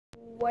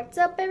What's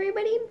up,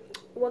 everybody?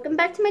 Welcome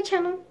back to my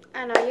channel.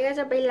 I know you guys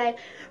are be like,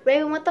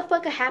 Raven, what the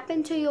fuck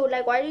happened to you?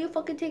 Like, why do you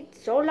fucking take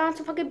so long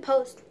to fucking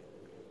post?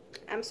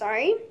 I'm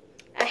sorry,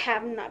 I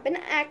have not been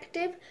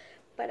active,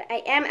 but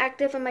I am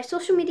active on my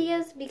social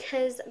medias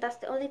because that's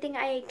the only thing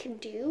I can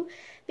do,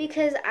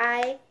 because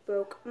I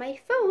broke my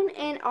phone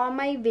and all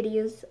my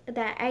videos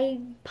that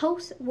I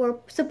were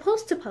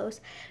supposed to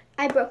post,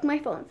 I broke my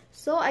phone,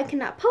 so I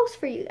cannot post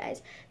for you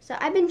guys. So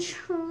I've been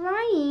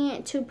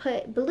trying to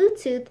put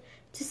Bluetooth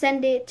to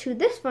send it to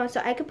this phone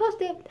so I could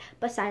post it,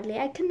 but sadly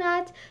I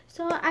cannot.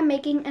 So I'm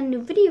making a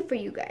new video for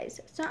you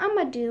guys. So I'm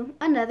gonna do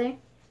another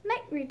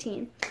night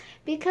routine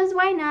because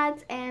why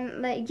not?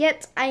 And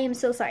yet I am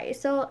so sorry.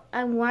 So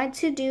I want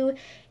to do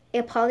an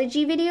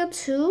apology video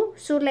too.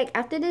 So like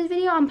after this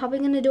video, I'm probably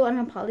gonna do an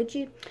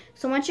apology.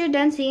 So once you're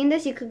done seeing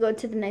this, you could go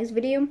to the next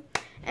video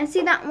and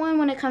see that one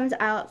when it comes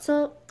out.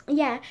 So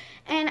yeah,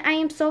 and I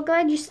am so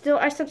glad you still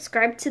are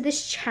subscribed to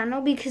this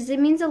channel because it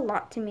means a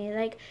lot to me.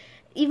 Like,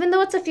 even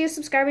though it's a few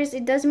subscribers,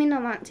 it does mean a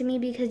lot to me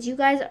because you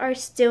guys are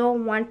still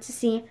want to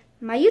see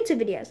my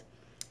YouTube videos.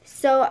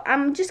 So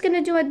I'm just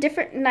gonna do a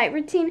different night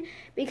routine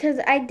because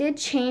I did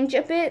change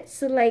a bit.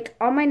 So like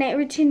all my night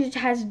routine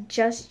has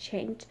just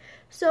changed.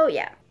 So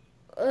yeah.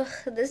 Ugh,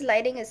 this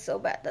lighting is so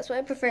bad. That's why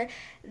I prefer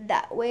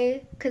that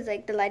way, because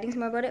like the lighting's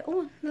more about it.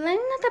 Oh, the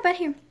lighting's not that bad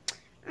here.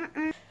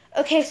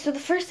 Okay, so the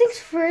first things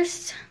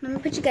first, let me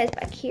put you guys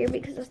back here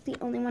because that's the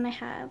only one I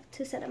have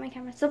to set up my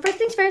camera. So first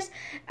things first,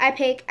 I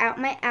pick out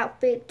my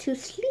outfit to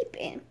sleep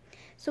in.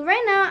 So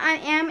right now I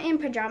am in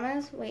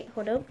pajamas. Wait,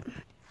 hold up.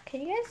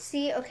 Can you guys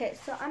see? Okay,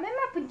 so I'm in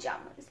my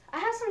pajamas. I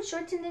have some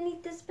shorts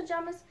underneath this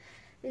pajamas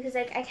because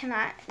like I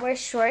cannot wear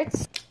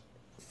shorts.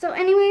 So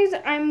anyways,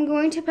 I'm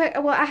going to put,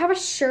 well, I have a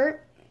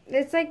shirt.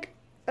 It's like,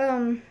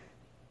 I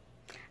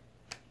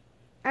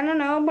don't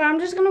know, but I'm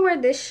just going to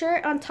wear this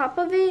shirt on top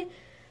of it.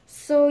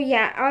 So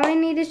yeah, all I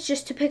need is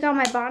just to pick out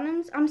my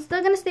bottoms. I'm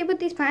still going to stay with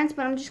these pants,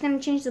 but I'm just going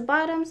to change the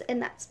bottoms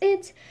and that's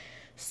it.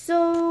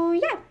 So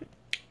yeah.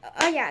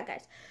 Oh yeah,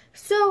 guys.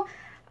 So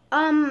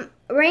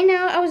right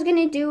now I was going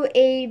to do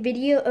a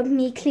video of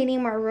me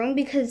cleaning my room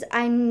because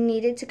I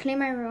needed to clean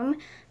my room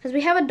because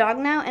we have a dog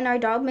now and our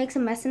dog makes a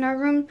mess in our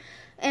room.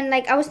 And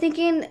like I was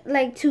thinking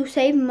like to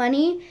save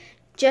money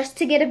just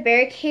to get a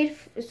barricade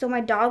so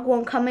my dog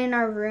won't come in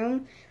our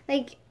room.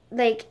 Like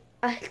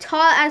a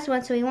tall ass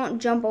one so he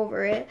won't jump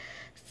over it.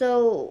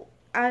 So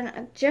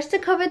just to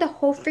cover the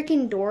whole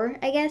freaking door,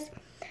 I guess.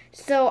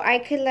 So I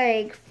could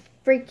like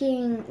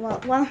freaking,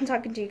 well, while I'm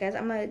talking to you guys,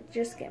 I'm gonna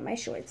just get my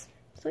shorts.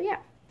 So yeah,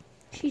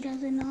 she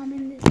doesn't know I'm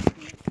in this.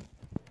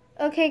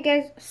 Okay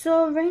guys,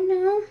 so right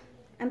now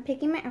I'm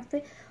picking my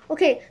outfit.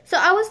 Okay, so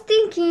I was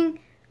thinking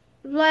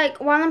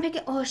like while I'm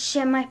picking, oh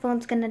shit, my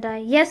phone's gonna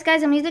die. Yes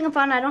guys, I'm using a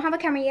phone. I don't have a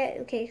camera yet.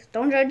 Okay,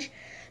 don't judge.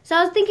 So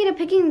I was thinking of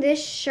picking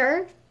this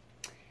shirt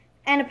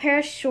and a pair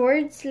of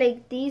shorts,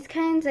 like these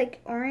kinds, like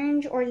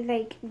orange, or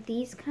like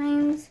these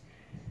kinds.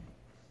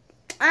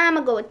 I'm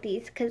gonna go with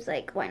these because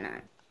like why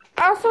not?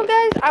 Also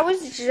guys, I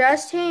was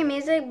just hearing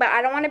music, but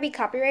I don't want to be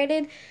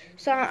copyrighted,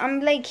 so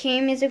I'm like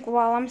hearing music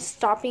while I'm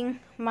stopping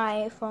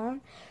my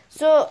phone.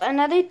 So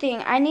another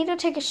thing, I need to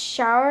take a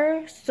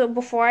shower so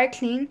before I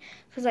clean,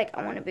 because like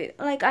I want to be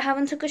like, I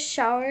haven't took a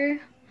shower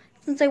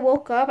since I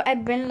woke up.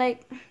 I've been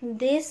like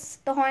this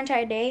the whole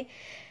entire day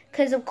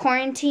because of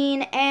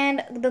quarantine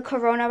and the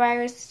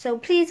coronavirus. So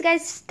please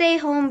guys, stay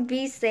home,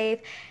 be safe,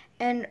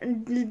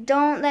 and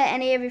don't let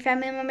any of your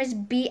family members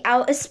be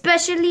out,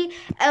 especially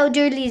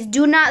elderlies.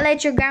 Do not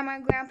let your grandma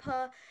and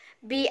grandpa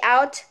be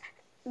out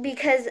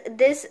because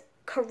this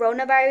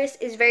coronavirus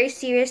is very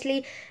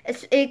seriously,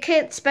 it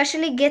could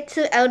especially get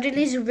to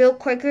elderlies real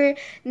quicker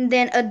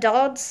than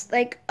adults,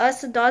 like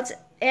us adults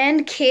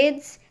and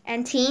kids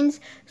and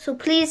teens. So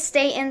please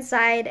stay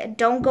inside,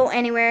 don't go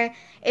anywhere.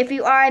 If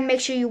you are,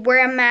 make sure you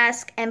wear a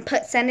mask and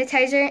put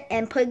sanitizer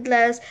and put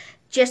gloves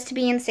just to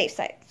be on the safe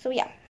side. So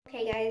yeah.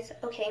 Okay guys,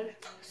 okay,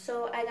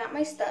 so I got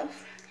my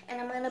stuff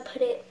and I'm gonna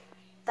put it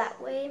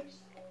that way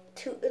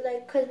to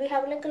like, cause we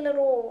have like a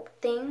little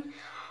thing.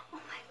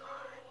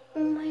 Oh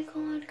my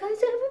god, guys,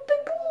 I have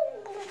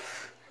a pimple.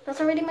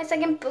 That's already my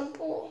second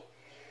pimple.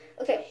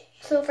 Okay,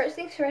 so first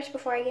things first,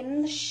 before I get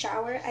in the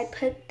shower, I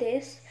put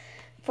this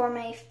for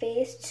my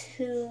face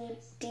to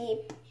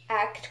Deep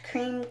Act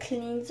Cream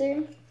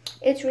Cleanser.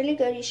 It's really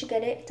good, you should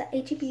get it. It's at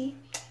H-E-B.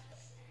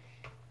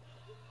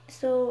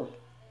 So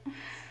I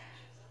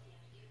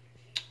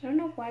don't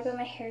know why, but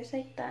my hair is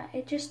like that.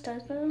 It just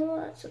does that a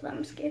lot, so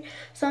I'm scared.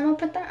 So I'm gonna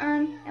put that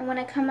on, and when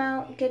I come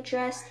out, get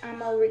dressed, I'm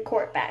gonna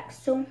record back.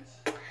 So,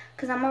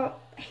 cause I'm gonna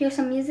hear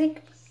some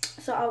music,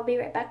 so I'll be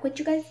right back with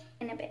you guys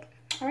in a bit.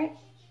 All right?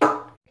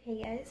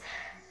 Okay, guys.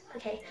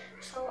 Okay,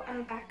 so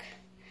I'm back,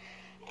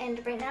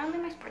 and right now I'm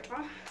in my sports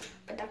bra,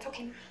 but that's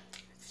okay.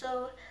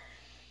 So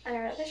I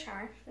got out of the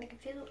shower like a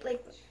few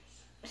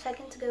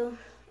seconds ago,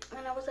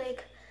 and I was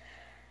like,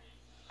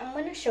 I'm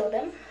gonna show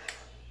them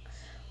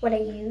what I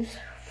use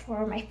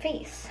for my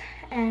face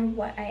and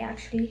what I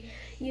actually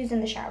use in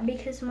the shower,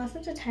 because most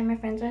of the time my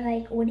friends are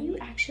like, what do you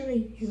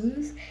actually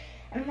use?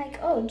 And I'm like,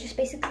 oh, just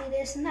basically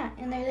this and that.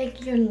 And they're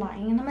like, you're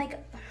lying. And I'm like,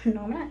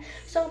 no, I'm not.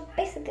 So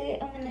basically,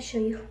 I'm gonna show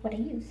you what I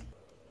use.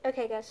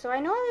 Okay, guys, so I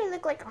know I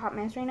look like a hot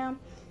mess right now,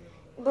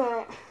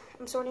 but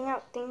I'm sorting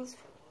out things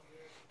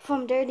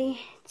from dirty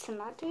to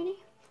not dirty.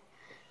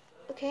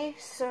 Okay,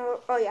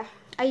 so, oh yeah,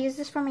 I use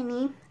this for my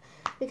knee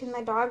because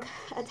my dog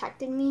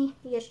attacked me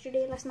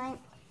last night.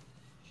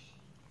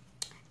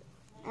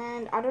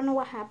 And I don't know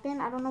what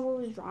happened. I don't know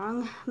what was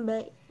wrong,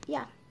 but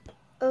yeah.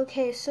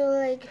 Okay, so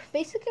like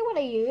basically what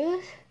I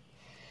use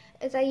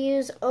is I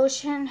use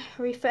Ocean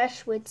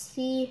Refresh with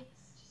Sea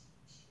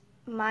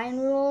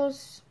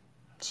Minerals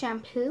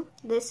shampoo.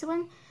 This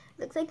one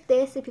looks like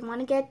this. If you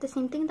want to get the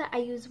same thing that I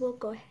use, well,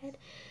 go ahead.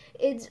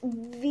 It's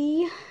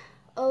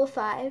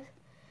V05.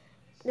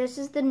 This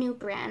is the new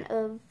brand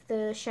of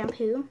the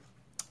shampoo.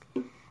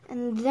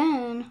 And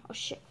then, oh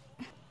shit.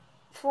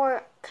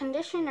 For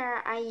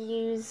conditioner, I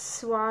use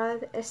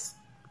Suave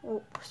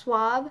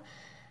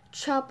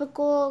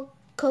Tropical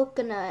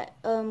Coconut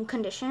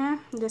conditioner.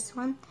 This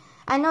one.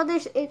 I know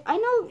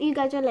you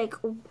guys are like,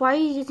 why are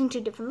you using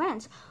two different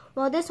brands?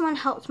 Well, this one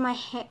helps my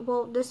hair.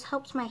 Well, this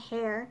helps my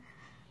hair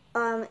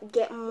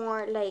get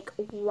more like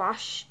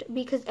washed,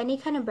 because any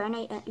kind of brand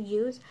I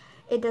use,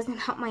 it doesn't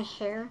help my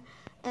hair.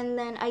 And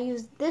then I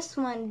use this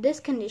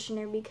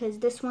conditioner, because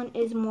this one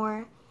is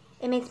more.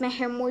 It makes my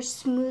hair more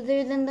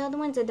smoother than the other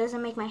ones. It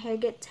doesn't make my hair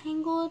get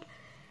tangled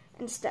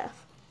and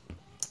stuff.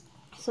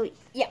 So,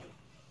 yeah.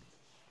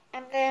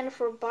 And then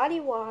for body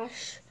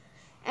wash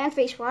and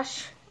face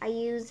wash, I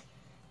use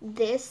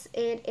this.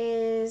 It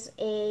is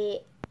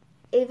a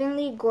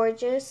Evenly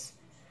Gorgeous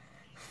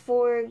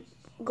for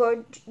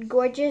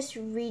gorgeous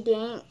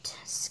radiant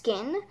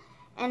skin.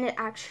 And it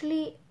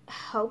actually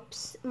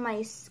helps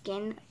my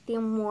skin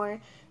feel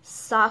more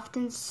soft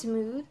and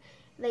smooth.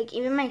 Like,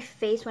 even my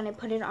face when I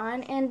put it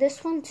on. And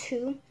this one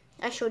too,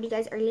 I showed you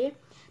guys earlier.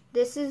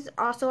 This is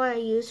also what I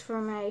use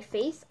for my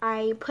face.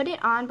 I put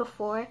it on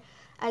before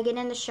I get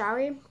in the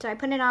shower. So I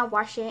put it on,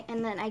 wash it,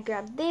 and then I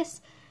grab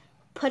this,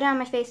 put it on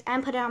my face,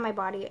 and put it on my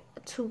body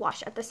to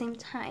wash at the same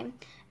time.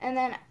 And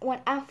then when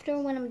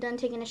I'm done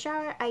taking a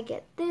shower, I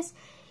get this.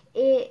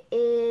 It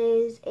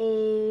is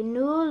a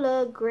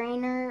Nula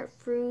Grainer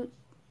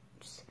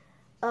Fruits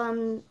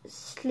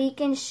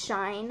Sleek and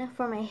Shine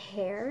for my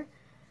hair.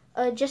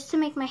 Just to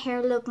make my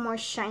hair look more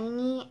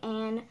shiny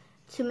and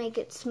to make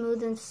it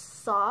smooth and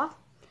soft.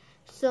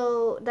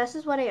 So this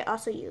is what I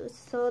also use.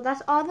 So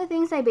that's all the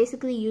things I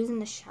basically use in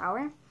the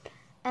shower.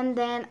 And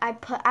then I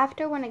put,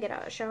 after when I get out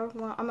of the shower,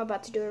 well, I'm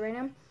about to do it right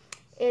now,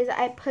 is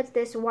I put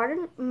this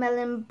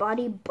watermelon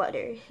body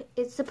butter.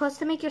 It's supposed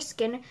to make your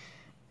skin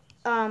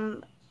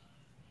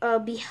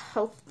be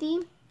healthy.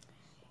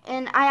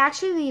 And I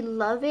actually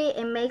love it.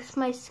 It makes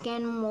my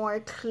skin more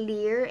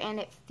clear, and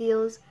it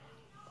feels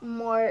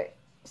more,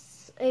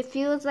 it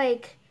feels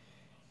like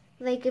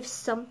if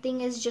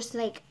something is just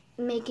like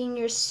making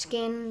your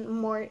skin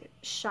more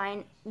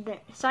shine. The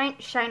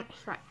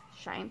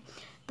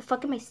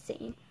fuck am I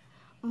saying?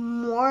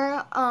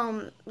 More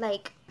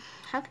like,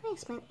 how can I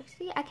explain?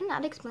 See, I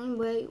cannot explain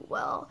very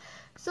well.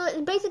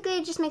 So basically,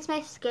 it just makes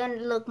my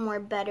skin look more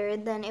better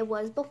than it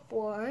was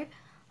before.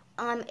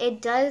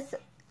 It does,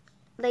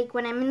 like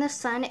when I'm in the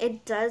sun,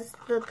 it does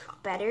look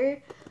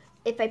better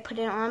if I put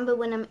it on, but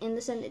when I'm in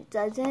the sun, it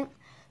doesn't.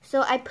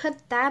 So I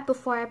put that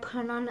before I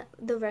put on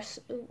the rest.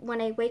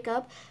 When I wake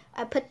up,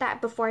 I put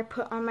that before I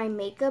put on my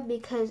makeup,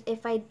 because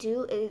if I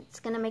do, it's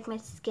gonna make my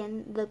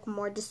skin look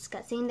more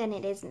disgusting than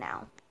it is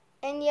now.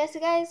 And yes,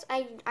 guys,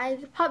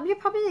 you're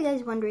probably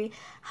guys wondering,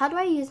 how do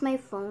I use my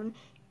phone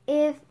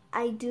if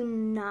I do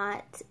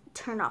not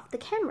turn off the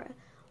camera?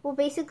 Well,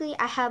 basically,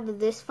 I have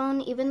this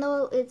phone, even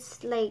though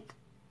it's like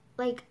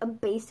a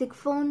basic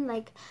phone.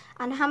 Like,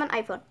 I don't have an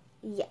iPhone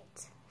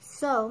yet.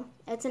 So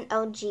it's an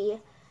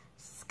LG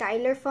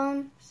Skylar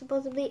phone,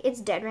 supposedly.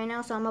 It's dead right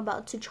now, so I'm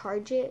about to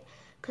charge it,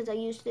 because I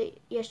used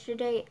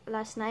it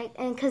last night,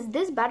 and because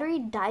this battery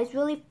dies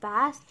really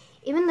fast,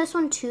 even this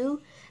one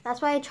too. That's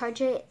why I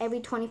charge it every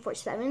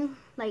 24/7.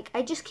 Like,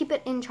 I just keep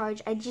it in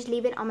charge. I just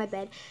leave it on my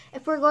bed.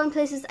 If we're going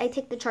places, I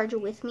take the charger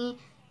with me.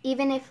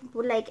 Even if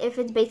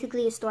it's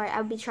basically a store,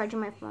 I'll be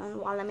charging my phone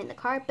while I'm in the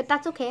car, but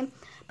that's okay.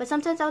 But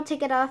sometimes I'll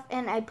take it off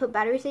and I put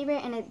battery saver,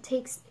 and it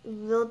takes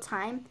real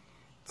time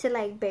to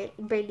like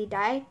barely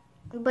die.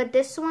 But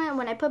this one,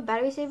 when I put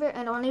battery saver,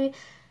 it only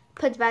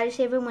puts battery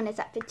saver when it's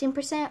at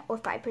 15% or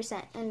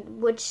 5%,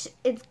 and which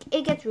it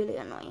gets really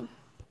annoying.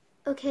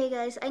 Okay,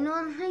 guys, I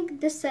know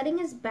like this setting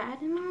is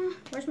bad and all.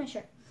 Where's my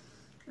shirt?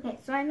 Okay,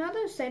 so I know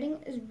the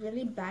setting is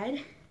really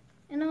bad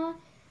and all,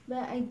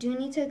 but I do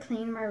need to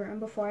clean my room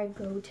before I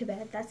go to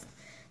bed. That's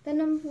the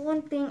number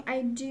one thing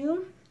I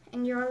do.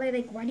 And you're all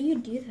like, why do you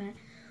do that?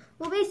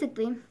 Well,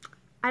 basically,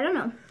 I don't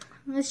know.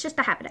 It's just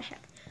a habit I have.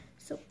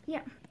 So,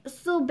 yeah.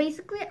 So,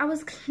 basically, I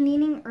was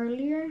cleaning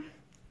earlier.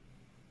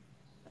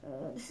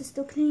 This is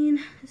still clean.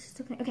 This is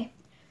still clean. Okay.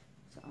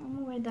 So, I'm going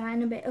to wear that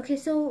in a bit. Okay,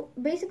 so,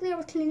 basically, I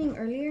was cleaning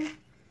earlier.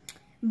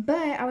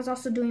 But I was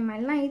also doing my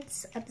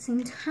lights at the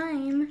same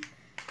time.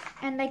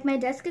 And like my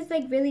desk is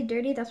like really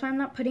dirty. That's why I'm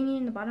not putting it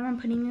in the bottom. I'm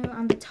putting it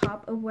on the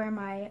top of where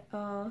my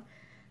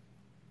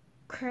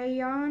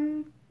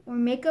crayon or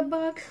makeup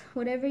box,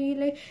 whatever you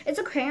like. It's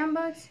a crayon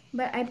box,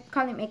 but I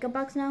call it makeup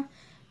box now.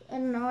 I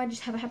don't know, I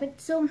just have a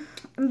habit. So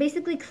I'm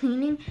basically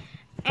cleaning,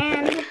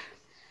 and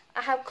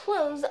I have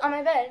clothes on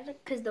my bed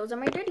because those are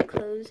my dirty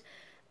clothes.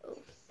 Oh,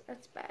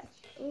 that's bad.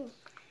 Ooh.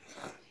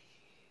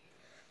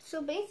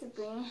 So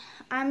basically,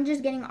 I'm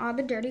just getting all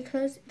the dirty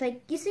clothes.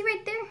 Like, you see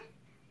right there?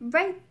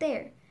 Right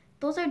there.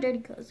 Those are dirty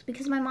clothes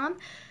because my mom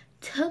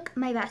took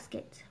my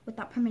basket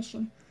without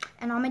permission,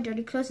 and all my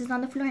dirty clothes is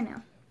on the floor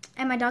now.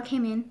 And my dog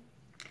came in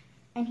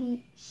and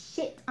he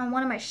shit on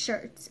one of my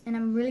shirts, and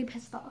I'm really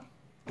pissed off.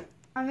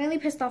 I'm really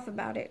pissed off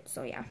about it,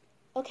 so yeah.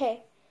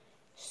 Okay,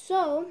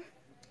 so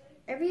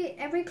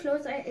every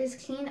clothes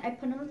is clean. I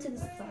put them to the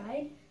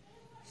side.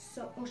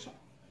 So, oh shit.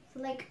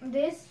 So like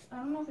this, I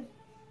don't know if it's,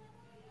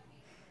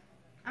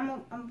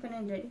 I'm putting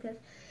it dirty because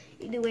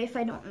either way if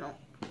I don't know.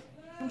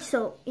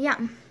 So yeah.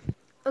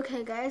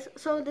 Okay guys,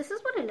 so this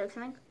is what it looks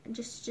like,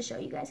 just to show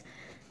you guys.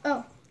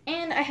 Oh,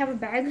 and I have a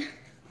bag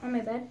on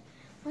my bed.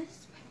 What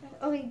is my bed?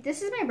 Okay,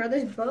 this is my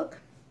brother's book.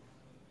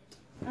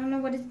 I don't know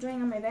what he's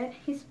doing on my bed.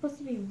 He's supposed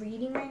to be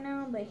reading right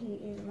now, but he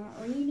is not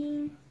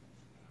reading,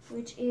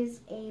 which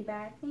is a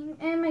bad thing.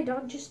 And my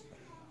dog just,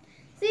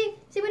 see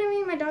what I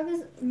mean? My dog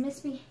is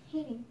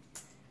misbehaving.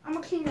 I'm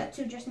gonna clean that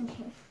too, just in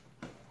case.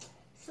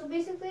 So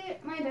basically,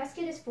 my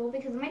basket is full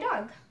because of my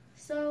dog.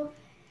 So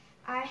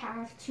I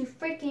have to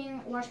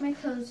freaking wash my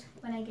clothes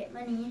when I get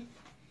money.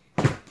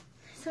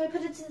 So I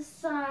put it to the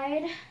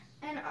side,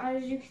 and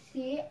as you can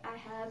see, I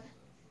have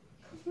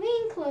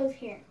clean clothes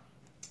here.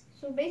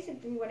 So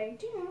basically what I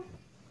do,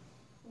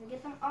 I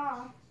get them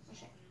all. Oh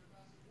shit.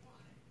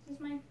 This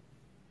is mine.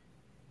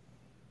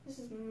 This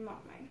is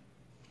not mine.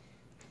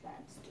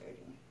 That's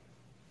dirty.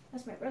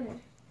 That's my brother's.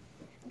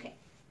 Okay,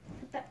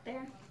 put that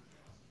there.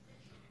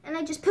 And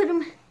I just put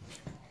them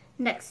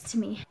next to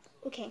me.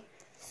 Okay,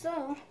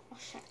 so, oh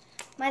shit.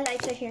 My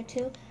lights are here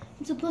too.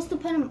 I'm supposed to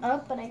put them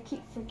up, but I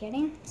keep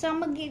forgetting. So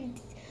I'm gonna get,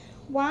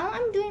 while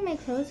I'm doing my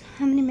clothes,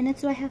 how many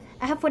minutes do I have?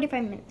 I have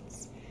 45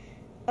 minutes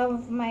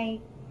of my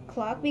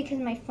clock because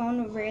my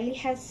phone rarely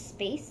has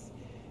space.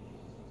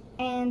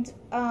 And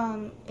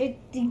it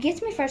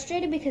gets me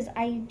frustrated because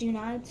I do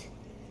not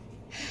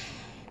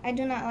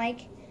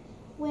like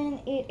when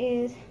it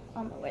is,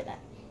 where that?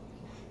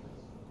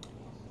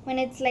 When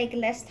it's like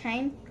less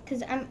time,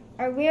 because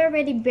we're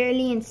already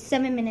barely in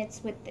 7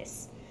 minutes with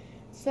this.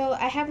 So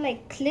I have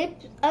like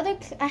clips,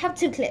 I have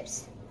two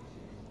clips.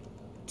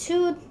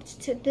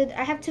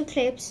 I have two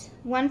clips,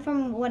 one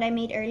from what I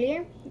made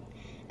earlier,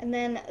 and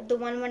then the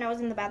one when I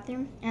was in the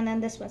bathroom, and then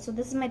this one. So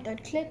this is my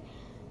third clip.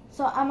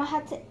 So I'm gonna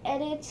have to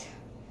edit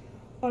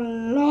a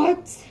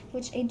lot,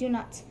 which I do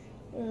not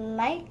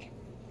like.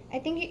 I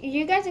think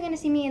you guys are gonna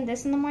see me in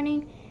this in the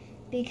morning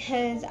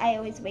because I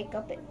always wake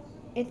up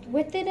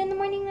with it in the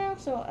morning now.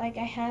 So like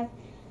I have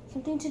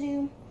something to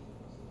do.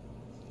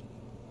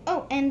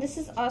 Oh, and this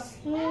is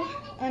also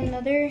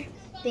another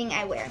thing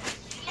I wear.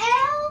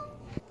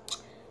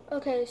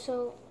 Okay,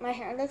 so my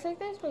hair looks like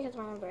this because of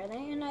my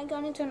birthday, and I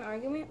got into an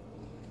argument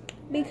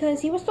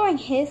because he was throwing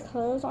his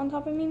clothes on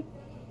top of me,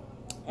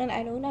 and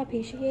I don't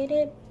appreciate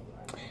it.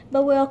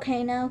 But we're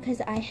okay now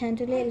because I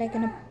handled it like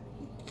a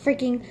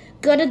freaking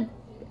good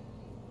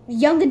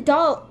young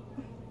adult.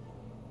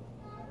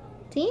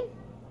 See?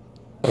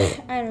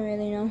 I don't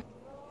really know.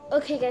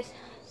 Okay, guys.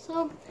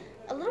 So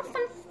a little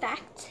fun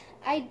fact: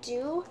 I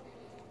do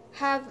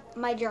have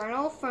my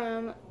journal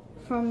from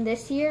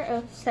this year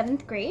of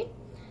 7th grade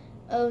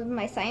of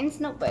my science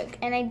notebook,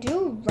 and I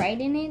do write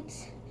in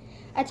it.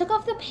 I took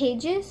off the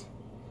pages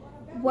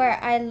where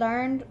I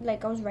learned,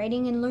 like I was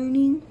writing and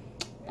learning,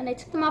 and I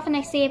took them off and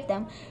I saved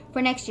them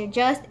for next year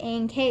just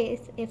in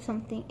case if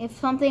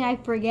something I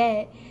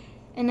forget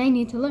and I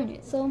need to learn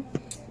it. So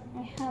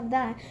I have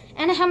that,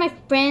 and I have my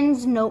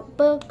friend's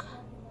notebook,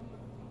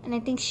 and I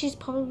think she's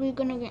probably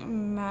gonna get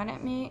mad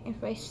at me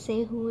if I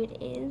say who it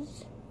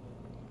is,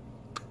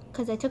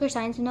 because I took her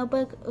science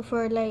notebook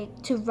for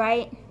like to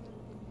write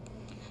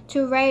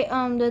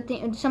the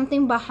thing,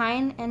 something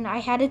behind, and I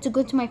had it to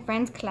go to my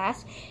friend's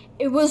class.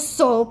 It was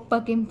so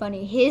fucking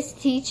funny. His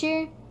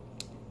teacher,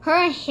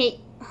 his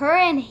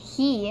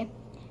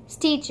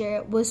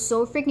teacher was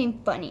so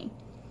freaking funny.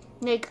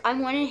 Like, I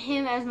wanted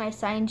him as my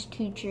science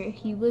teacher.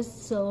 He was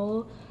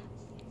so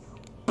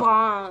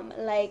bomb.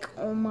 Like,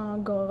 oh my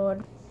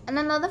god. And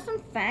another fun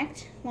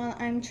fact, while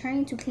I'm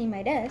trying to clean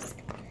my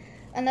desk,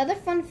 another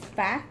fun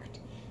fact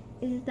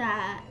is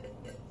that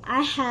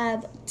I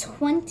have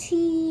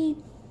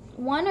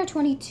 21 or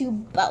 22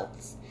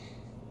 belts.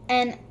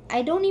 And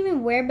I don't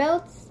even wear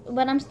belts,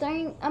 but I'm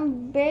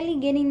barely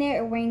getting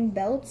there at wearing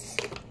belts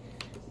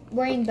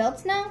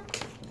now.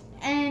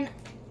 And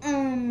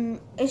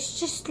it's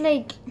just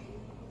like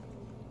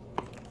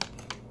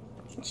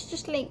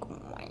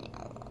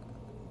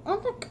oh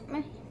look,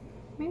 my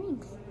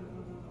rings.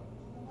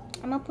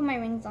 I'm gonna put my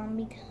rings on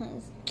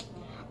because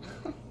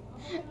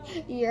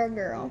your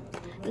girl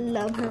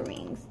love her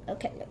rings.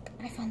 Okay, look,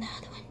 I found the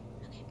other one.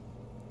 Okay,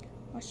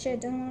 Oh shit,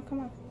 it doesn't want to come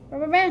off.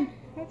 Rubber band,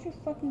 how'd you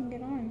fucking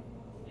get on?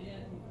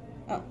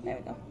 Oh, there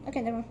we go.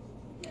 Okay, there we go.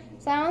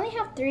 So I only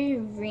have 3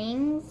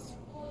 rings,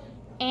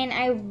 and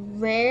I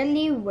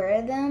rarely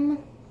wear them.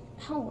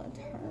 Oh, it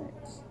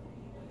hurts.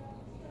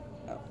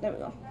 Oh, there we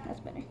go. That's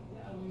better.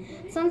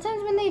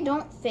 Sometimes when they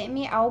don't fit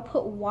me, I'll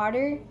put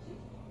water,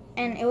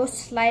 and it will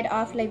slide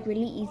off like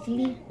really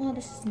easily. Oh,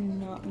 this is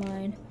not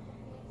mine.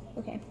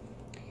 Okay.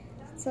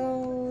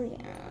 So,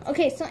 yeah.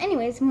 Okay, so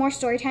anyways, more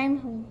story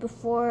time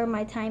before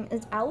my time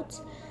is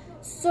out.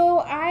 So,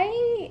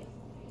 I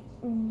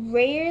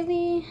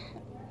rarely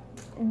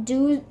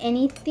do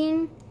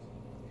anything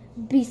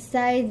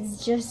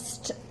besides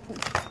just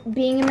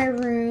being in my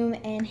room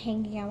and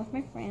hanging out with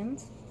my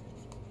friends.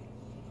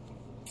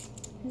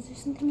 Is there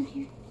something in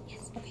here?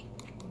 Yes, okay.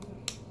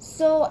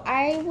 So,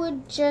 I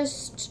would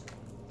just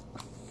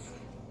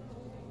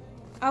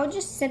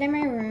sit in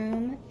my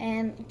room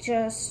and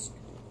just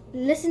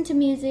listen to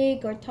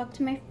music or talk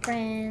to my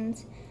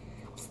friends,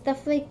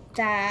 stuff like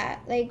that.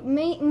 Like,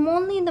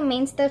 mainly the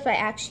main stuff I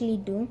actually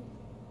do.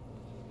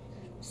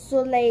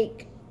 So,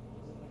 like,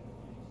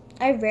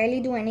 I rarely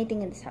do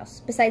anything in this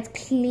house besides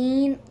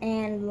clean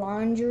and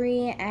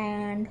laundry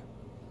and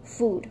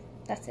food.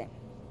 That's it.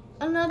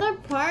 Another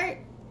part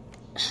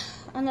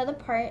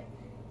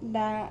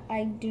that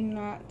I do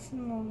not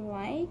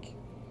like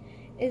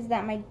is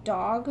that my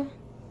dog,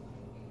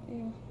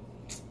 you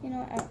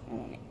know, I don't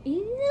want to.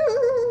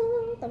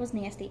 Ew, that was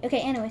nasty.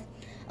 Okay, anyways,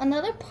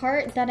 another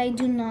part that I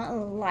do not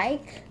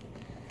like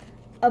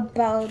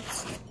about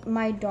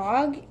my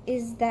dog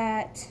is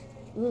that,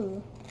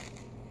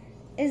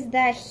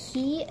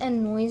 he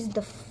annoys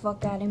the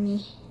fuck out of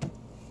me.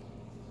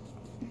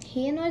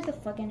 He annoys the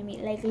fuck out of me.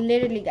 Like,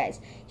 literally, guys.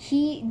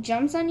 He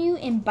jumps on you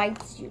and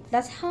bites you.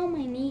 That's how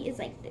my knee is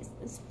like this.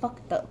 It's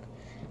fucked up.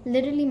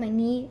 Literally, my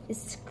knee is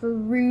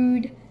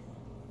screwed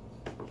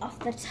off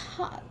the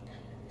top.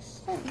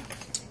 So,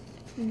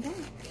 yeah.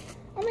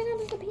 Oh my god,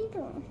 there's the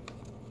paper.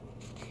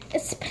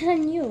 It's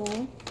brand new.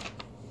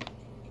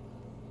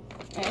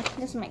 Alright,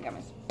 this is my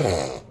grandma's.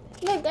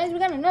 Look, guys, we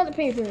got another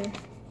paper.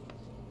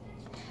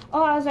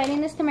 Oh, I was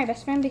writing this to my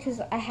best friend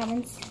because I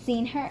haven't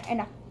seen her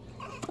in a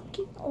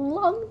fucking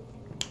long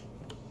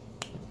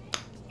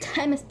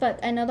time as fuck.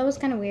 I know that was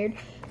kind of weird,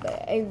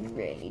 but I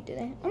really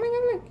didn't. Oh my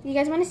god, look. You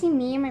guys want to see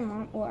me and my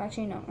mom? Well,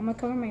 actually, no. I'm going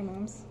to cover my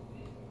mom's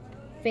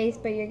face,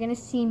 but you're going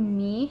to see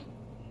me.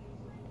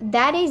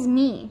 That is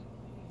me.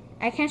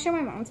 I can't show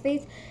my mom's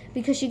face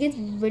because she gets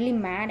really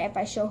mad if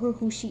I show her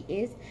who she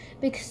is.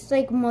 Because,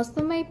 like, most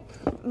of my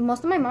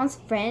mom's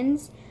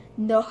friends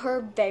know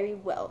her very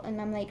well. And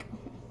I'm like...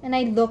 And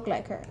I look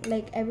like her.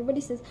 Like, everybody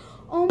says,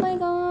 oh my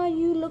god,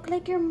 you look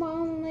like your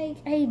mom. Like,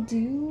 I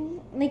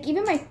do. Like,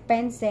 even my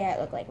friends say I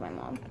look like my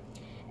mom.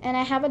 And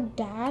I have a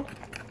dad.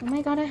 Oh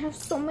my god, I have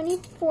so many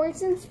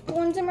forks and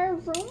spoons in my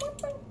room. Oh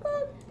my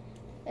god.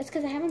 It's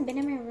because I haven't been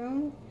in my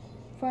room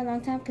for a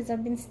long time. Because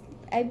I've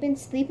been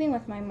sleeping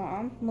with my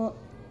mom. Well,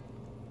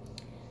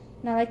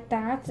 not like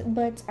that.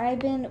 But I've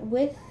been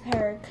with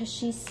her because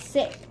she's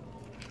sick.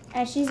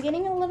 And she's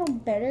getting a little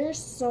better,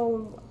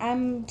 so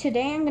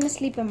today I'm gonna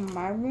sleep in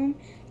my room.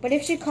 But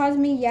if she calls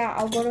me, yeah,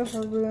 I'll go to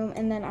her room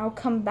and then I'll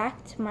come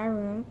back to my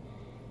room.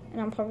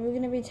 And I'm probably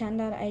gonna pretend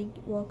that I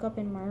woke up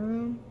in my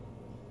room.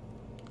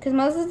 Because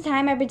most of the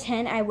time I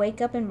pretend I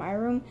wake up in my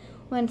room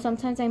when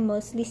sometimes I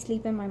mostly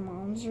sleep in my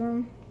mom's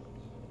room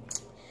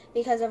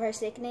because of her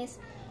sickness.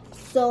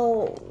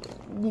 So,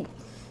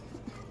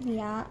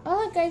 yeah.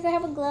 Oh, look, guys, I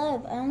have a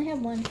glove. I only have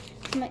one.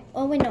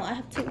 Oh, wait, no, I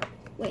have 2.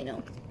 Wait,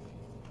 no.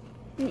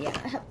 Yeah,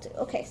 I have to.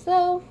 Okay,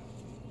 so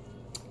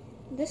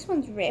this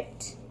one's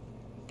ripped.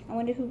 I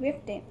wonder who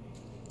ripped it.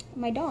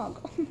 My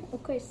dog.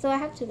 Okay, so I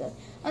have 2 gloves.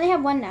 I only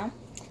have 1 now,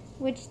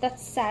 which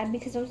that's sad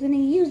because I was gonna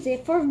use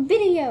it for a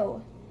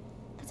video.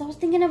 Because I was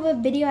thinking of a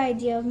video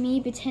idea of me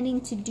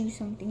pretending to do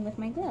something with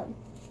my glove.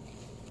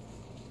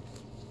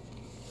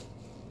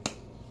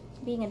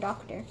 Being a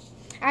doctor.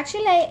 I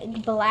actually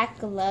like black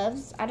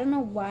gloves. I don't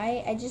know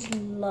why. I just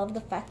love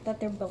the fact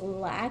that they're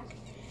black.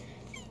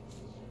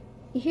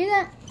 You hear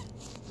that?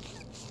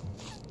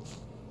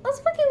 That's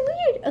fucking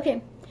weird.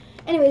 Okay.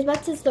 Anyways,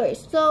 back to the story.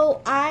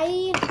 So,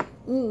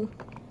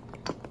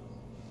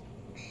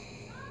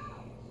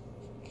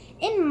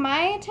 in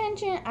my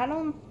attention, I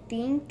don't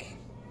think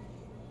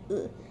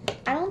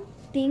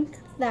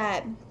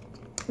that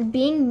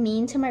being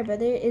mean to my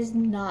brother is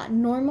not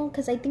normal.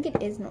 Because I think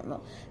it is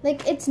normal.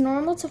 Like, it's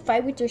normal to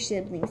fight with your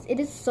siblings. It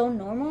is so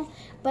normal.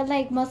 But,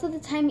 like, most of the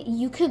time,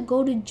 you could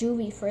go to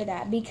juvie for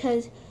that.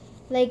 Because,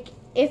 like...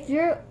 If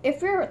you're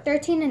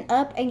 13 and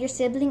up and your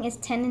sibling is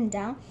 10 and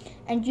down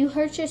and you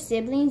hurt your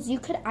siblings, you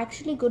could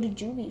actually go to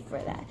juvie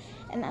for that.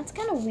 And that's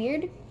kind of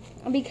weird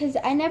because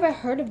I never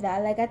heard of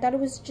that. Like, I thought it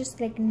was just,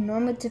 like,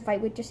 normal to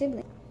fight with your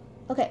sibling.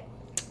 Okay.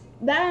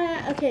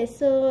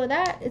 So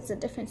that is a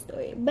different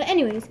story. But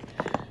anyways,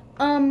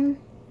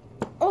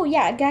 oh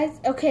yeah, guys.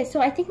 Okay, so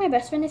I think my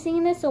best friend is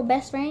singing this. So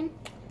best friend,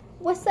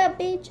 what's up,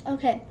 bitch?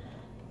 Okay.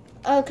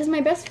 Because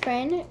my best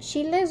friend,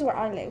 she lives where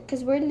I live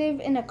because we live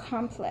in a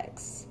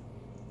complex.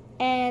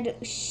 And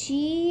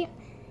she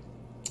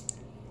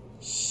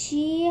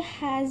She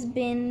has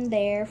been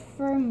there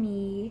for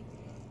me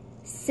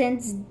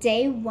since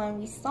day one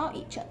we saw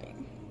each other.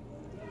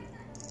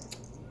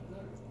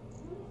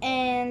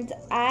 And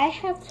I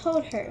have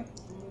told her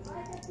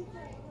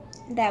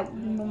that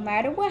no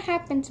matter what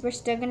happens, we're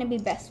still gonna be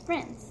best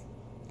friends.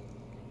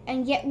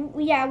 And yet,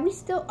 yeah, we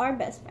still are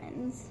best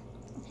friends.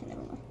 Okay,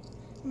 never mind.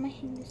 My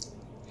hand is...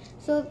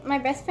 So my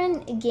best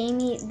friend gave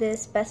me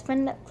this best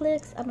friend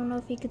necklace. I don't know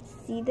if you could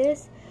see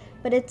this,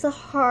 but it's a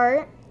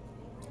heart.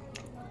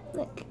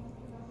 Look,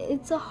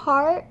 it's a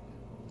heart,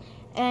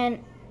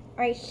 and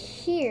right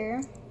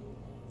here.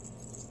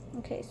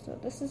 Okay, so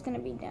this is gonna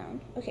be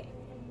down. Okay,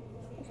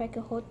 if I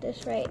could hold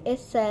this right, it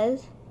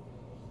says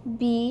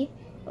BFF.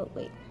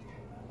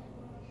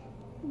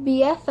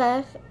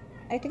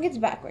 I think it's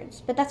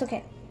backwards, but that's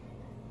okay.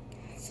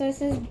 So it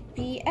says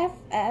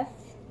BFF.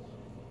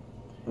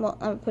 Well,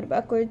 I'm gonna put it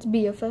backwards.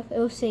 BFF. It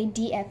will say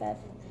DFF,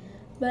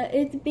 but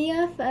it's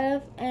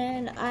BFF,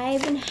 and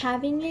I've been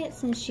having it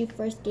since she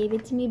first gave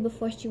it to me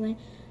before she went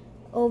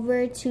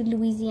over to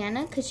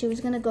Louisiana, because she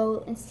was gonna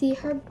go and see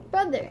her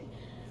brother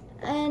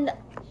and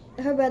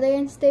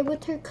stay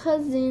with her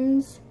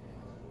cousins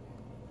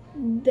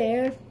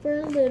there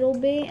for a little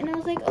bit. And I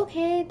was like,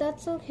 okay,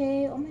 that's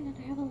okay. Oh my god,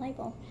 I have a light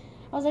bulb.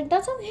 I was like,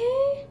 that's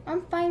okay,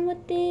 I'm fine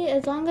with it,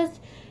 as long as...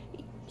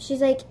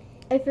 She's like,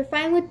 if you're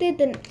fine with it,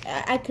 then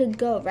I could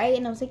go, right?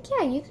 And I was like,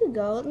 yeah, you could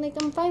go. Like,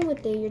 I'm fine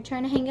with it. You're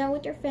trying to hang out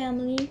with your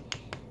family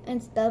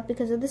and stuff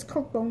because of this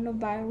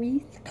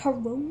coronavirus.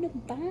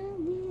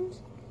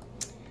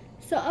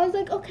 So I was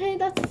like, okay,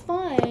 that's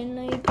fine.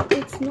 Like,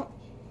 it's not...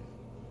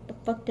 The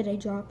fuck did I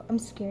drop? I'm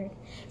scared.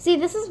 See,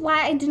 this is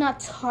why I do not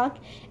talk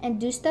and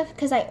do stuff,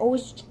 because I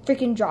always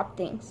freaking drop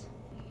things.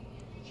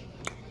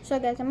 So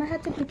guys, I'm gonna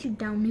have to put you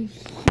down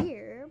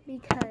here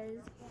because...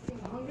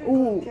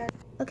 Ooh.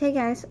 Okay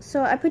guys,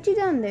 so I put you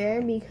down there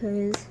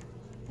because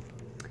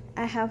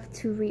I have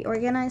to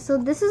reorganize. So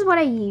this is what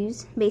I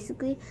use,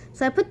 basically.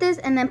 So I put this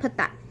and then put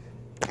that.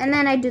 And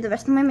then I do the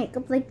rest of my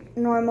makeup like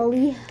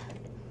normally.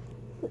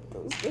 Put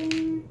those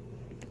in.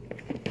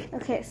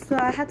 Okay, so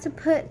I had to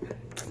put...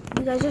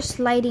 You guys are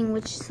sliding,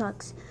 which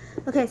sucks.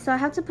 Okay, so I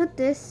have to put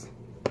this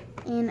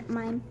in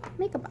my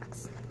makeup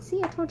box.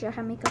 See, I told you I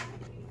have makeup.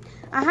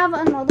 I have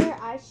another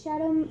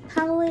eyeshadow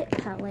palette.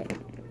 What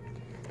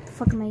the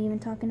fuck am I even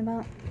talking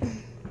about?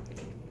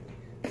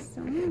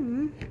 So,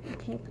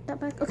 okay, put that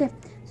back. Okay,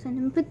 so I'm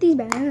gonna put these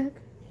back.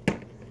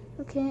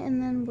 Okay,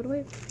 and then what do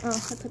I... Oh,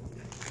 I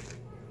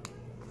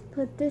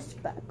put this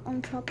back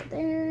on top of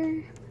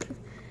there.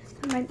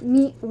 Oh, I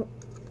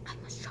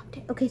almost dropped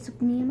it. Okay, so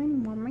me and my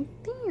mom right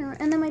there.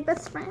 And then my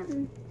best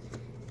friend.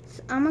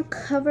 So I'm gonna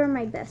cover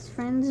my best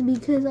friends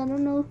because I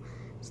don't know.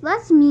 So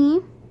that's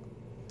me.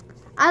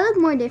 I look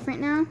more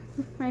different now.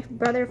 My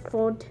brother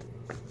folded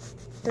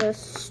the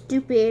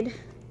stupid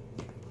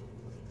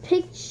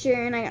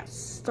picture and I got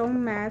so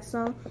mad.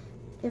 So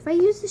if I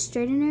use the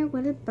straightener,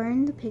 will it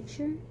burn the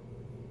picture?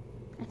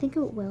 I think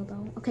it will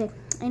though. Okay,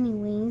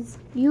 anyways,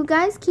 you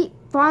guys keep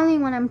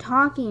falling when I'm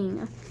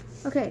talking.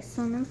 Okay,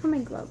 so I'm gonna put my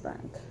glove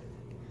back.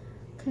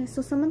 Okay,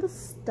 so some of the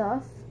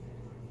stuff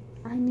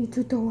I need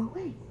to throw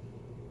away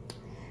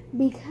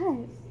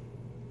because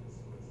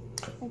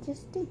I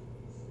just did.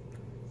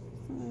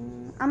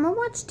 I'm gonna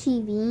watch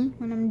TV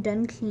when I'm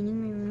done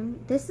cleaning my room.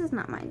 This is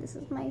not mine. This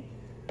is my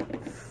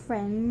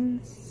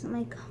friend's,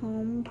 my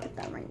comb. Put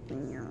that right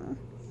there.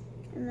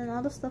 And then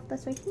all the stuff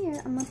that's right here,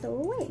 I'm gonna throw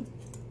away.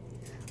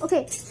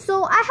 Okay,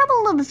 so I have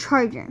a little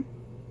charger.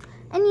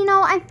 And you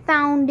know, I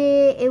found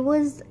it. It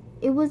was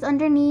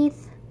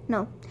underneath.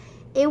 No,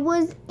 it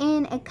was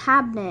in a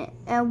cabinet.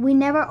 And we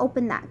never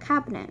opened that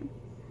cabinet.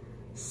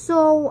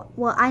 So,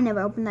 well, I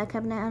never opened that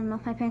cabinet. I don't know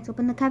if my parents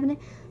opened the cabinet.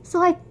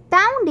 So I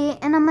found it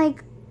and I'm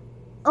like,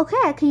 okay,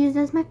 I could use it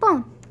as my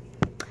phone.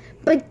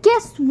 But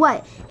guess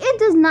what? It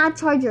does not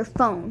charge your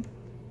phone.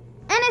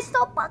 And it's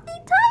so fucking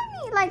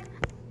tiny. Like,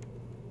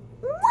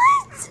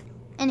 what?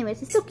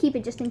 Anyways, I still keep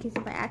it just in case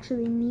if I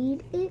actually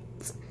need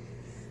it.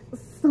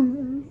 So,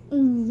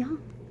 yeah.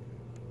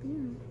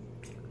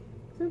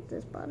 What's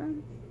this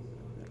bottom?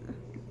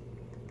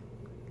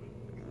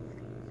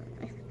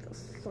 I feel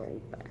so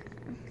bad.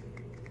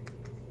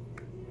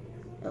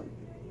 Oh,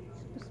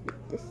 it's supposed to be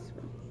this way.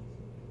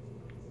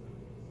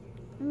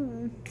 I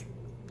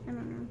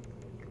don't know.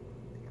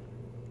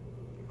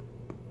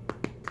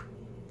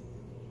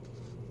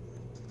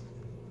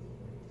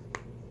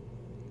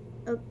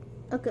 Oh,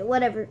 okay,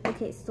 whatever.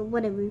 Okay, so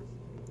whatever.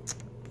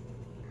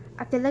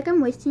 I feel like I'm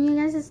wasting you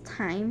guys'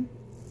 time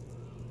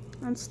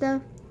on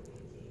stuff.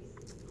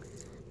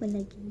 But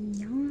like,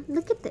 yeah,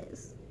 look at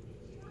this.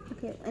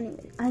 Okay,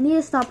 anyway, I need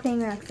to stop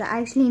playing around because I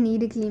actually need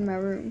to clean my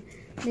room.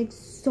 Like,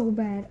 so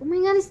bad. Oh my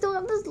god, I still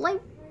have this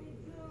light.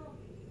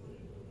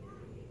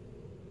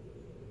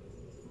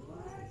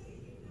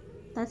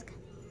 That's...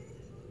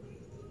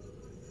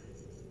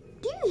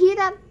 Do you hear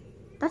that?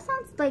 That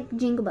sounds like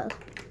Jingle Bells.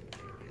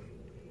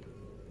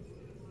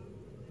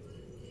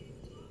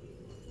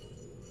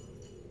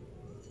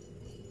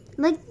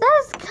 Like,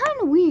 that is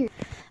kind of weird.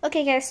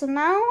 Okay, guys, so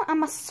now I'm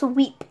gonna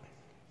sweep.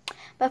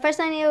 But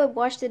first I need to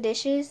wash the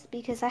dishes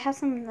because I have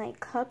some like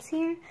cups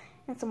here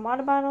and some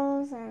water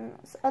bottles and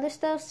other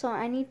stuff. So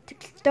I need to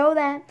throw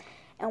that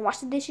and wash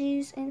the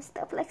dishes and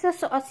stuff like that.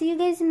 So I'll see you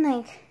guys in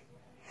like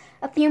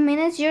a few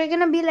minutes. You're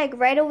gonna be like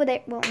right over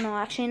there. Well, no,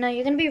 actually, no.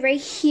 You're gonna be right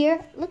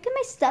here. Look at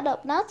my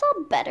setup. Now it's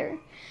all better.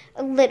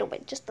 A little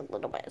bit, just a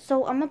little bit.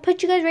 So I'm gonna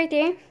put you guys right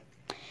there.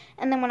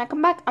 And then when I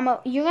come back,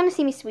 you're gonna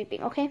see me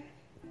sweeping, okay?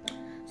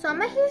 So I'm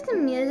gonna hear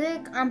some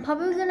music. I'm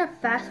probably gonna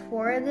fast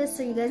forward this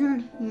so you guys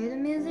won't hear the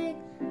music.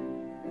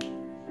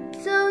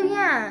 So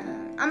yeah,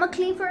 I'm gonna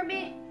clean for a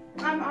bit.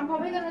 I'm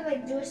probably gonna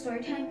like do a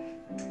story time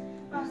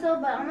also,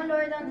 but I'm gonna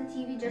lower down the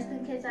TV just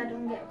in case I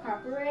don't get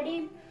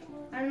copyrighted.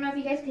 I don't know if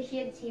you guys could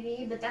hear the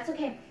TV, but that's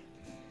okay.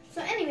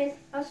 So anyways,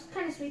 I was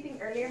kind of sweeping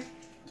earlier.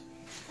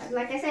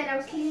 Like I said, I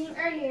was cleaning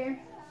earlier,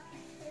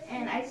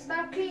 and I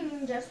stopped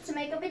cleaning just to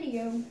make a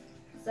video.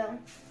 So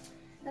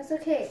that's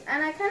okay.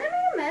 And I kind of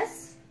made a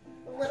mess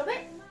a little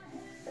bit,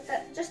 but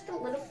that just a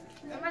little.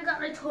 Oh my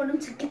god, I told him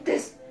to get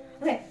this.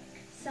 Okay,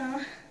 so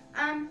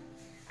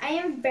I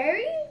am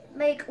very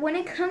like when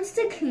it comes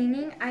to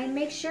cleaning, I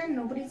make sure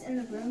nobody's in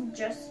the room,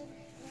 just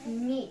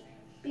me.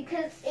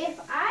 Because if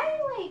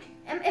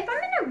I'm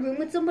in a room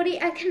with somebody,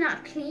 I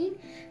cannot clean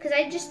because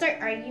I just start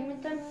arguing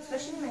with them,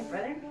 especially my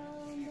brother.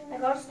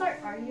 Like I'll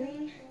start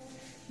arguing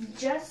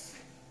just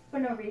for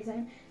no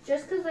reason,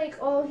 just because like,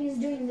 oh, he's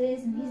doing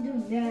this and he's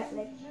doing that,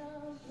 like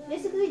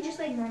basically just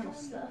like normal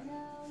stuff.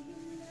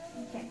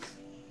 Okay.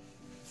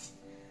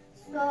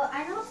 So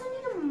I also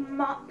need to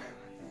mop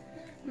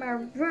my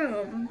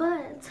room,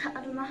 but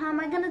I don't know how am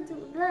I gonna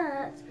do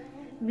that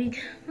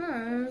because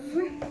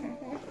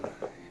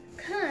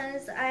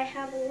I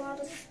have a lot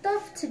of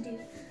stuff to do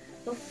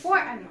before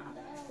I mop,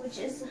 which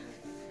is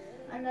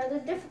another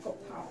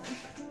difficult problem.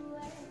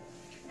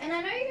 And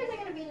I know you guys are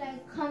gonna be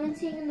like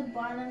commenting in the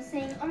bottom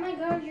saying, "Oh my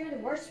God, you're the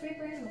worst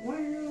sweeper in the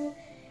world,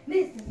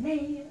 this and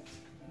that."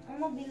 I'm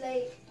gonna be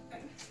like,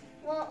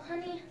 "Well,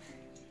 honey,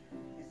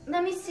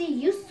 let me see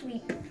you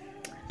sweep."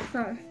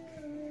 So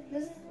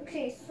this is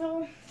okay.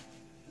 So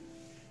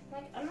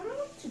like I don't know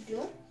what to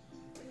do.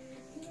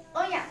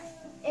 Oh yeah,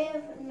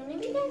 if none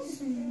of you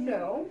guys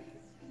know.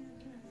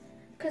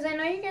 Because I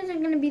know you guys are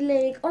going to be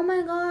like, oh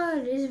my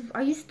God,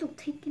 are you still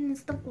taking and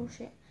stuff? Oh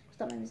shit.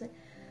 Stop my music.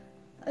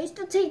 Are you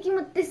still taking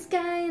with this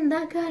guy and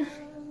that guy?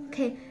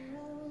 Okay.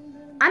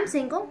 I'm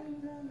single.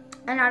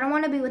 And I don't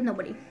want to be with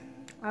nobody.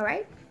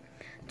 Alright?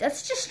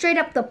 That's just straight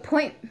up the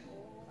point.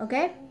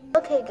 Okay?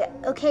 Okay, good.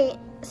 Okay,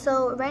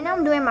 so right now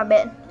I'm doing my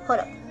bed.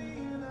 Hold up.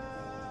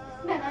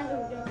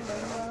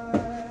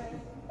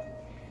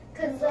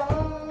 Because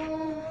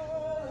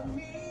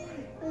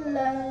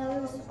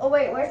oh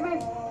wait, where's my...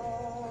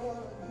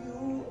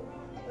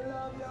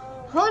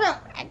 Hold on.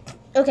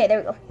 Okay, there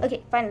we go.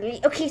 Okay,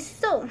 finally. Okay,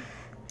 so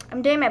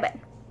I'm doing my bed.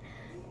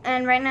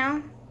 And right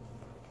now,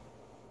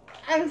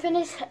 I'm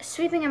finished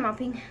sweeping and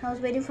mopping. I was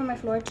waiting for my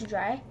floor to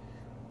dry.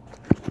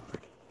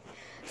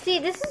 See,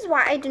 this is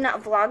why I do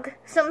not vlog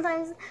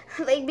sometimes.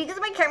 Like, because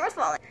my camera's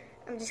falling.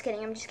 I'm just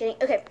kidding. I'm just kidding.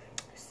 Okay,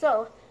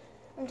 so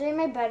I'm doing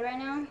my bed right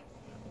now.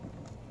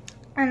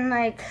 And,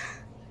 like,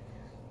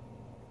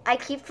 I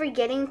keep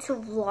forgetting to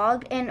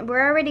vlog. And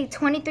we're already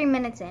 23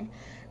 minutes in.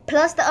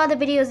 Plus the other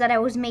videos that I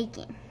was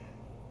making.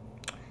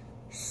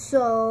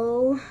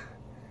 So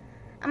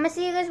I'm gonna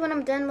see you guys when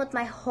I'm done with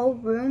my whole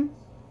room.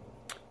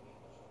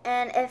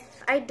 And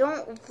if I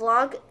don't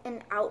vlog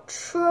an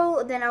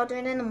outro, then I'll do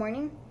it in the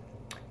morning.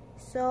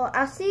 So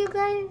I'll see you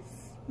guys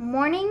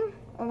morning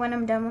or when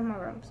I'm done with my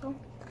room. So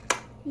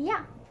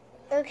yeah.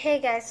 Okay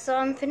guys, so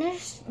I'm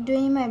finished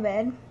doing my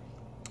bed.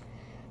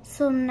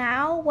 So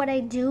now what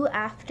I do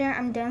after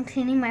I'm done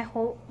cleaning my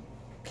whole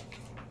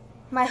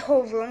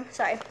room,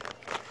 sorry,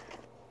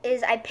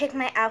 is I pick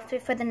my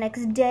outfit for the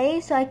next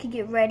day so I could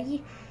get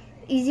ready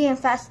easy and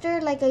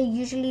faster like I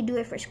usually do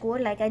it for school.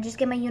 Like I just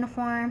get my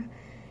uniform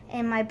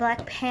and my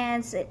black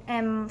pants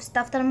and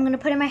stuff that I'm gonna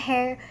put in my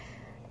hair,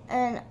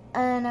 and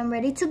I'm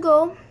ready to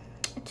go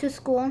to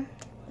school.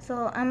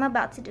 So I'm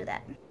about to do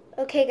that.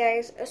 Okay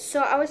guys,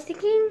 so I was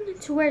thinking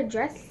to wear a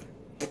dress,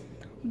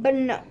 but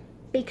no,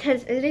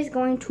 because it is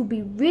going to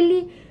be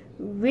really,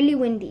 really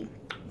windy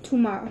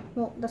tomorrow.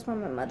 Well, that's what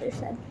my mother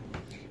said.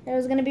 It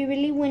was gonna be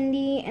really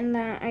windy and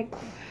that I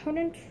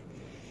couldn't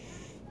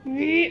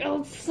be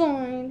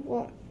outside.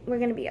 Well, we're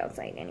gonna be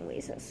outside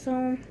anyways,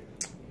 so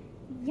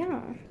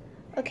yeah.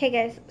 Okay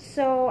guys,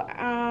 so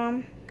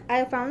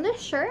I found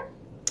this shirt.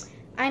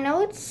 I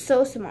know it's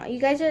so small. You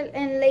guys are,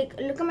 and like,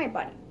 look at my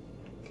body.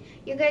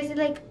 You guys are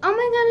like, oh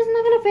my God, it's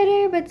not gonna fit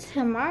her. But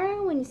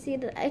tomorrow when you see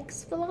the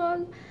X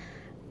vlog,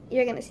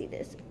 you're gonna see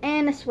this.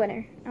 And a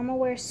sweater. I'm gonna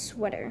wear a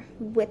sweater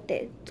with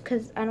it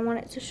because I don't want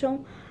it to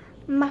show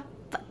my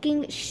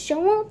fucking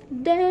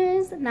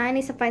shoulders. Now I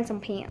need to find some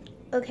pants.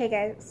 Okay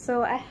guys,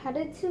 so I had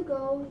to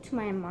go to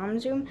my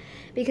mom's room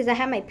because I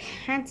have my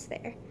pants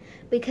there,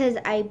 because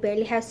I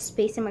barely have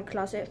space in my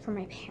closet for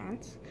my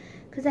pants,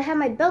 because I have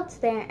my belts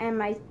there and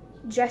my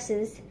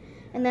dresses,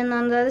 and then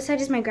on the other side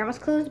is my grandma's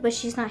clothes, but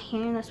she's not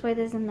here, and that's why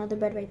there's another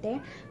bed right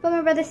there. But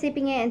my brother's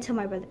sleeping in until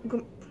my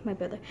my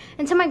brother,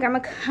 until my grandma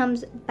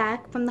comes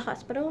back from the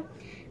hospital.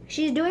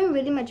 She's doing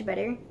really much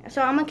better.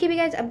 So I'm gonna keep you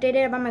guys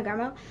updated about my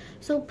grandma.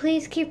 So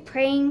please keep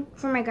praying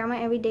for my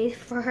grandma every day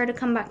for her to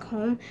come back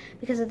home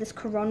because of this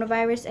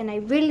coronavirus. And I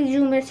really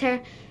do miss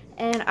her.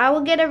 And I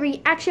will get a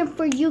reaction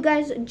for you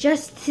guys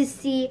just to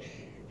see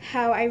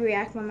how I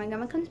react when my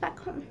grandma comes back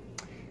home.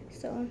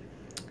 So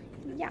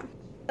yeah.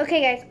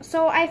 Okay guys,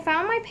 so I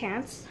found my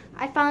pants.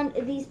 I found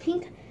these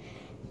pink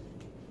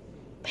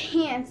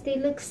pants. They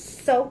look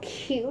so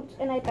cute.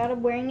 And I thought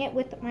of wearing it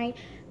with my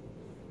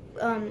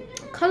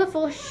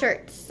colorful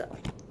shirts. So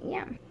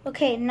yeah.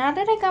 Okay, now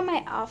that I got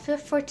my outfit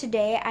for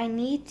today, I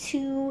need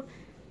to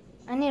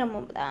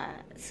move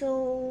that.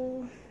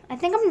 So I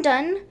think I'm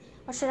done.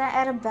 Or should I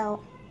add a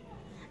belt?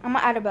 I'm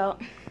gonna add a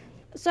belt.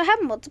 So I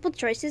have multiple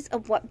choices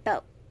of what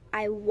belt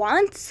I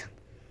want,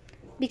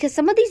 because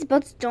some of these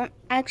belts don't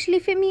actually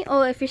fit me.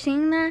 Oh, if you're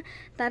seeing that,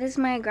 that is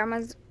my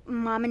grandma's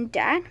mom and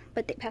dad,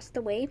 but they passed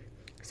away,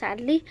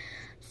 sadly.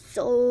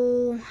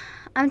 So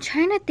I'm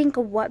trying to think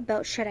of what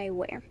belt should I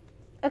wear.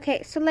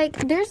 Okay, so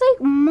like there's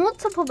like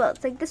multiple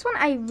belts. Like this one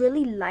I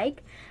really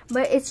like,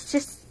 but it's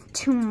just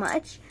too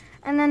much.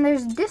 And then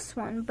there's this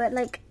one, but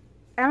like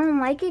I don't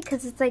like it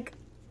because it's like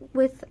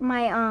with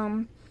my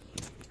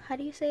how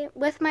do you say it?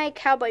 With my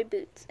cowboy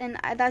boots, and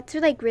that's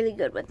like really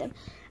good with them.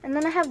 And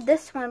then I have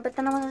this one, but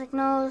then I was like,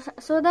 no.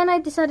 So then I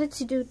decided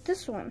to do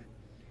this one,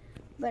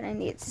 but I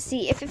need to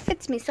see if it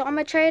fits me. So I'm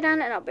gonna try it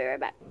on, and I'll be right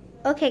back.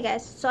 Okay,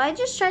 guys. So I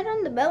just tried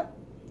on the belt.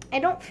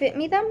 It don't fit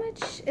me that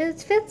much.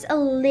 It fits a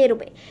little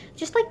bit,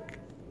 just like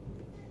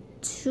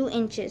 2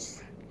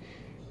 inches.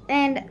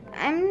 And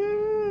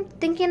I'm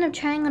thinking of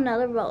trying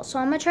another belt. So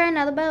I'm gonna try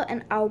another belt,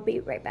 and I'll be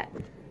right back.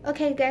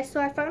 Okay, guys.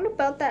 So I found a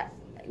belt that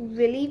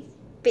really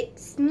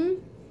fits me.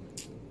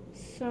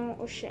 So,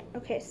 oh shit.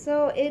 Okay,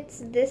 so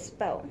it's this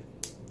belt.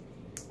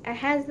 It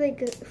has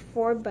like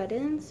 4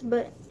 buttons,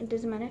 but it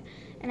doesn't matter.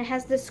 And it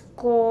has this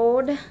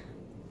gold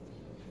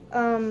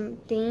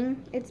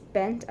thing. It's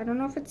bent. I don't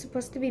know if it's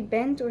supposed to be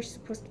bent or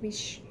supposed to be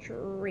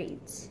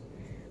straight.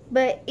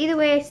 But either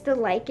way, I still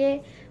like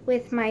it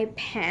with my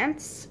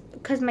pants,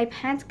 because my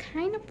pants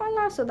kind of fall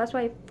off, so that's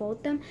why I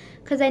fold them.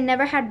 Because I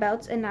never had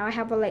belts, and now I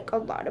have like a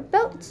lot of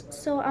belts.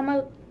 So I'm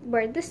gonna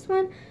wear this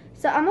one.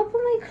 So I'm gonna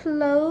put my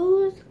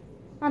clothes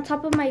on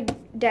top of my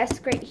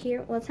desk right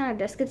here. Well, it's not a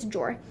desk, it's a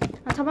drawer.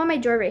 On top of my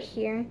drawer right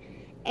here.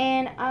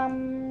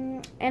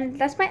 And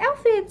that's my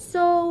outfit.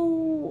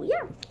 So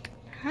yeah.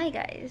 Hi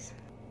guys.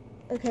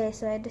 Okay,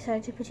 so I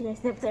decided to put you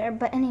guys up there.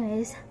 But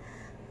anyways,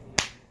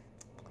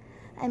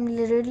 I'm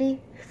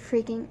literally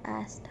freaking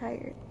ass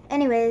tired.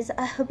 Anyways,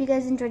 I hope you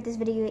guys enjoyed this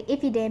video.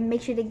 If you did,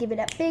 make sure to give it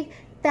a big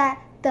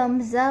fat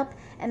thumbs up,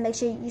 and make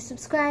sure you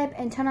subscribe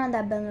and turn on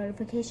that bell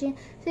notification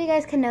so you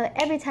guys can know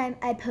every time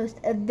I post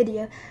a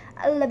video.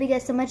 I love you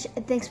guys so much.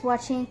 Thanks for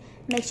watching.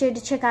 Make sure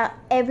to check out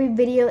every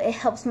video. It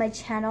helps my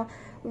channel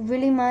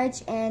really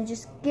much, and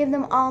just give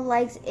them all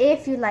likes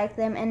if you like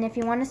them. And if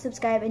you want to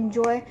subscribe and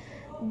join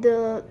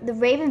the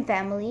Raven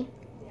family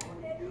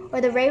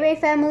or the Ray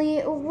family,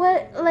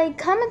 what, like,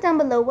 comment down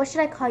below, what should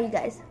I call you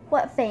guys?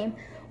 What fame?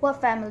 What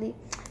family?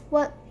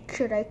 What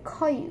should I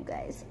call you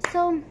guys?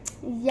 So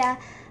yeah,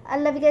 I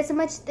love you guys so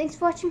much. Thanks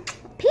for watching.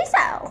 Peace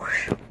out.